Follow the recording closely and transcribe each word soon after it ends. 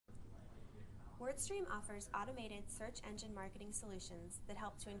WordStream offers automated search engine marketing solutions that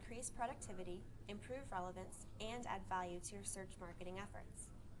help to increase productivity, improve relevance, and add value to your search marketing efforts.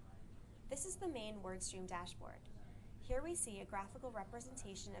 This is the main WordStream dashboard. Here we see a graphical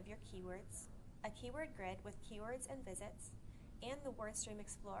representation of your keywords, a keyword grid with keywords and visits, and the WordStream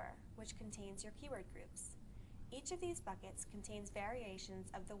Explorer, which contains your keyword groups. Each of these buckets contains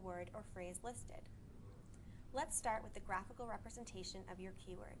variations of the word or phrase listed. Let's start with the graphical representation of your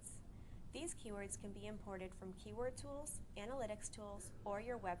keywords. These keywords can be imported from keyword tools, analytics tools, or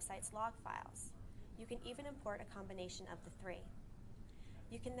your website's log files. You can even import a combination of the three.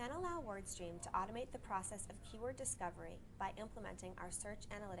 You can then allow WordStream to automate the process of keyword discovery by implementing our Search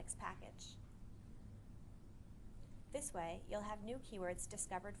Analytics package. This way, you'll have new keywords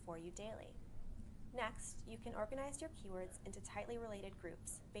discovered for you daily. Next, you can organize your keywords into tightly related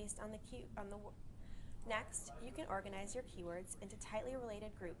groups based on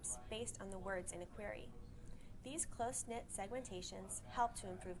the words in a query. These close-knit segmentations help to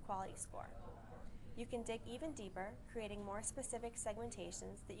improve quality score. You can dig even deeper, creating more specific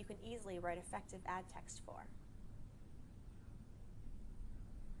segmentations that you can easily write effective ad text for.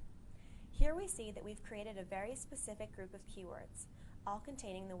 Here we see that we've created a very specific group of keywords, all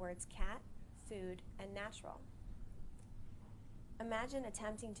containing the words cat, food, and natural. Imagine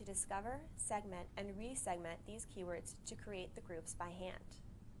attempting to discover, segment, and re-segment these keywords to create the groups by hand.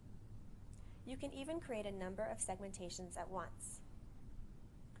 You can even create a number of segmentations at once.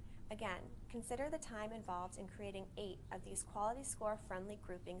 Again, consider the time involved in creating 8 of these quality score friendly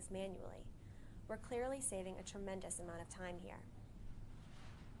groupings manually. We're clearly saving a tremendous amount of time here.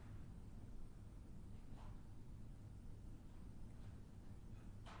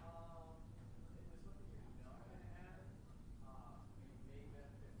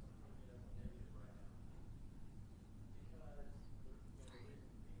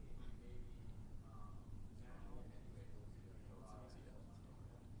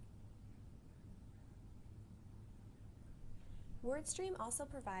 WordStream also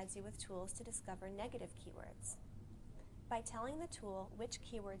provides you with tools to discover negative keywords. By telling the tool which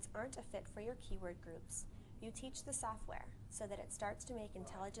keywords aren't a fit for your keyword groups, you teach the software so that it starts to make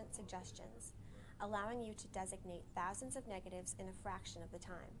intelligent suggestions, allowing you to designate thousands of negatives in a fraction of the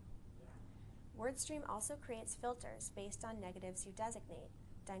time. WordStream also creates filters based on negatives you designate,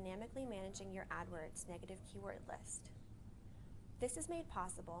 dynamically managing your AdWords negative keyword list. This is made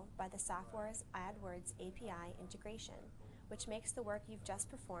possible by the software's AdWords API integration, which makes the work you've just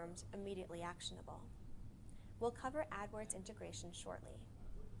performed immediately actionable. We'll cover AdWords integration shortly.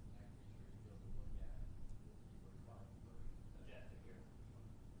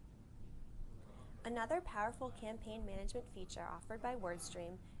 Another powerful campaign management feature offered by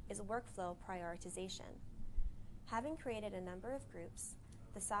WordStream is workflow prioritization. Having created a number of groups,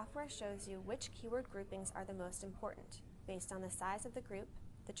 the software shows you which keyword groupings are the most important based on the size of the group,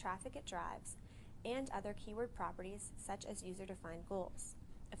 the traffic it drives, and other keyword properties such as user-defined goals,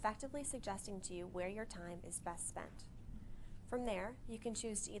 effectively suggesting to you where your time is best spent. From there, you can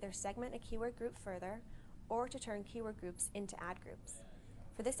choose to either segment a keyword group further or to turn keyword groups into ad groups.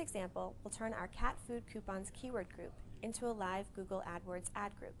 For this example, we'll turn our cat food coupons keyword group into a live Google AdWords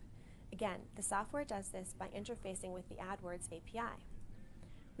ad group. Again, the software does this by interfacing with the AdWords API.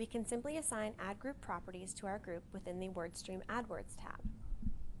 We can simply assign ad group properties to our group within the WordStream AdWords tab.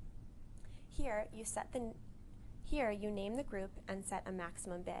 Here you name the group and set a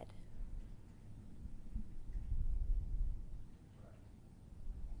maximum bid.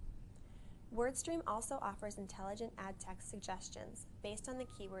 WordStream also offers intelligent ad text suggestions based on the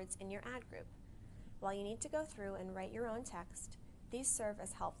keywords in your ad group. While you need to go through and write your own text, these serve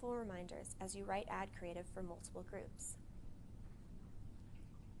as helpful reminders as you write ad creative for multiple groups.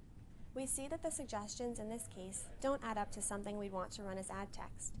 We see that the suggestions in this case don't add up to something we'd want to run as ad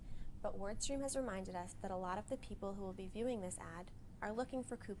text, but WordStream has reminded us that a lot of the people who will be viewing this ad are looking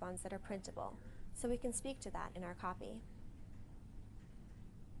for coupons that are printable, so we can speak to that in our copy.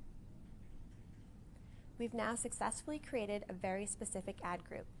 We've now successfully created a very specific ad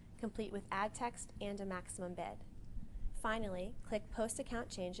group, complete with ad text and a maximum bid. Finally, click Post Account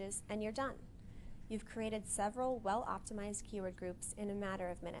Changes and you're done. You've created several well-optimized keyword groups in a matter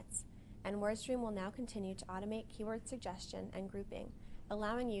of minutes, and WordStream will now continue to automate keyword suggestion and grouping,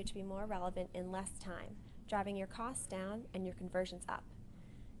 allowing you to be more relevant in less time, driving your costs down and your conversions up.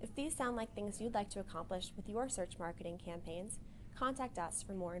 If these sound like things you'd like to accomplish with your search marketing campaigns, contact us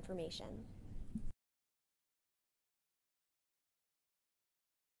for more information.